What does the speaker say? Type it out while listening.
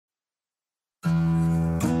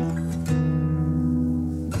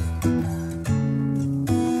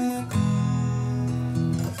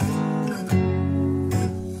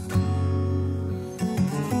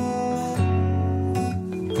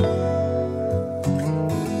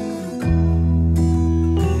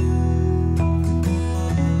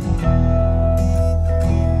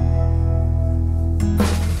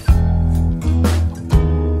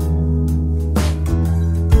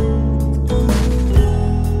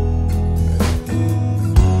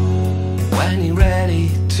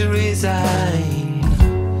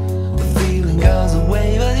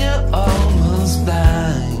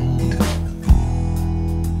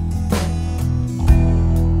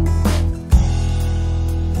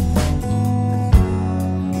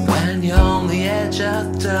that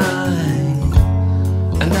you've done,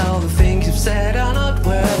 and all the things you've said are not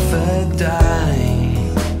worth a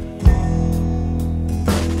dime.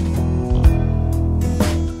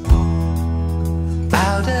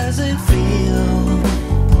 How does it feel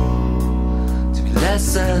to be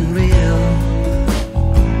less than real?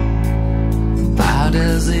 How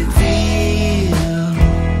does it feel?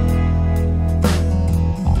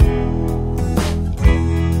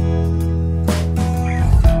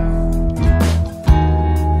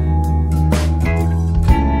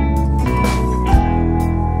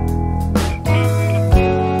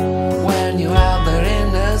 When you're out there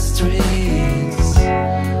in the streets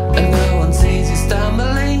and no one sees you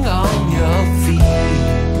stumbling on your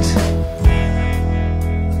feet.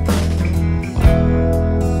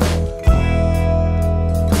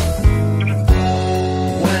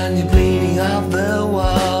 When you're bleeding off the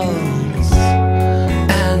walls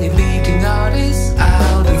and your beating heart is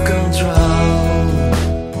out of control.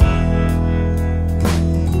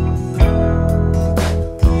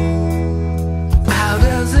 How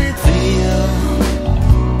does it feel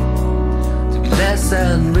to be less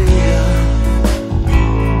than real?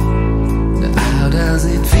 How does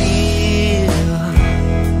it feel?